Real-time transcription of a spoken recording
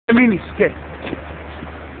miniskirt.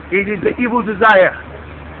 It is the evil desire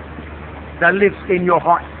that lives in your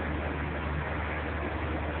heart.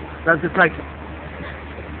 That's the title.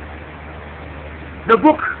 The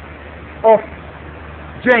book of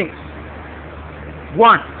James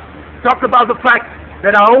 1 talked about the fact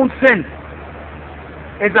that our own sin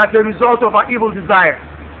is as a result of our evil desire.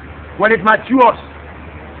 When it matures,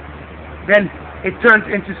 then it turns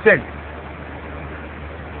into sin.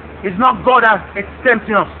 It's not God as it's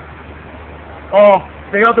tempting us or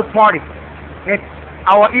the other party. It's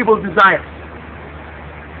our evil desires.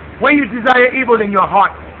 When you desire evil in your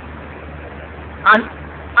heart and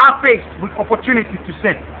are faced with opportunity to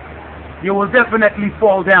sin, you will definitely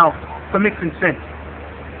fall down committing sin.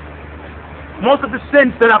 Most of the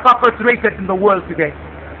sins that are perpetrated in the world today,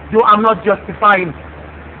 though I'm not justifying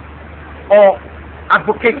or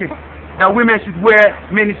advocating that women should wear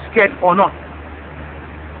miniskirt or not.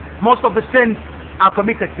 Most of the sins are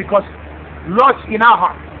committed because lodged in our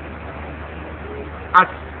heart, as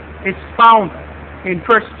is found in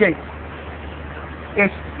 1 James,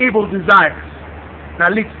 is evil desires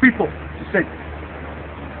that leads people to sin.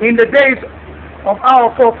 In the days of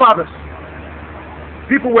our forefathers,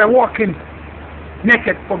 people were walking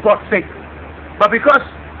naked for God's sake, but because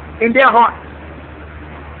in their heart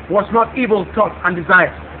was not evil thoughts and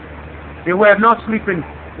desires, they were not sleeping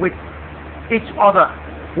with each other,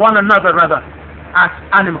 one another rather, as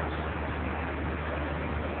animals.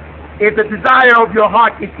 If the desire of your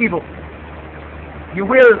heart is evil, you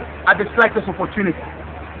will, at the slightest opportunity,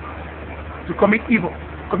 to commit evil.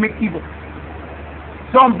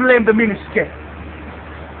 Don't blame the miniskirt,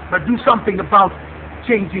 but do something about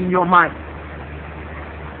changing your mind.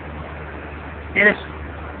 It is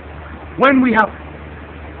when we have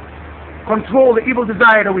control the evil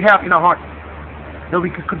desire that we have in our heart that we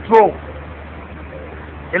can control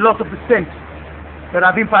a lot of the sins that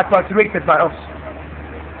have been perpetrated by us.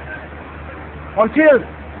 Until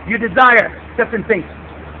you desire certain things,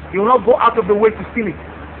 you will not go out of the way to steal it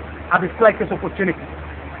at the slightest opportunity.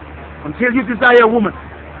 Until you desire a woman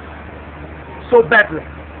so badly,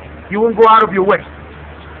 you won't go out of your way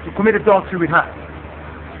to commit adultery with her.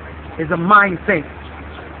 It's a mind thing.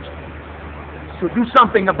 So do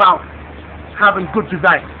something about having good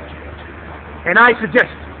desires. And I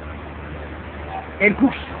suggest and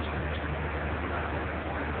push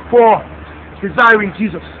for desiring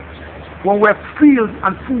Jesus when we're filled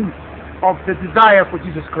and full of the desire for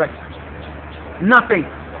Jesus Christ. Nothing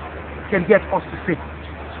can get us to sin.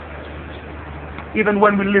 Even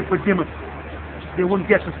when we live with demons, they won't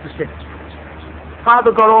get us to sin.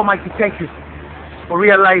 Father God Almighty, thank you for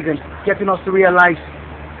getting us to realize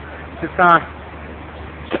that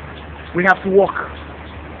we have to walk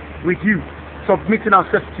with you, submitting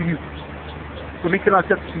ourselves to you.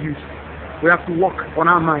 We have to walk on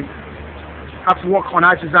our mind, have to walk on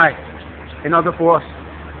our desire in order for us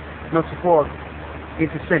not to fall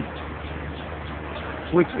into sin,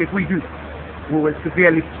 which if we do, we will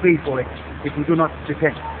severely pay for it if we do not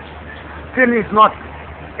repent. Sin is not,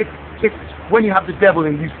 it's when you have the devil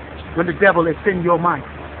in you, when the devil is in your mind,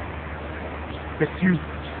 that you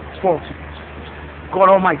fall to. God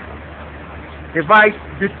Almighty,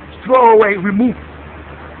 remove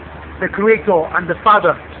the creator and the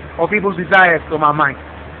father of evil desires from our mind.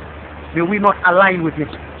 May we not align with him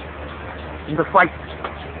in the fight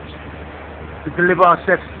to deliver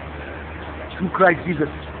ourselves through Christ Jesus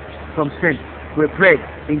from sin. We pray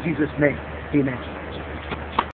in Jesus' name. Amen.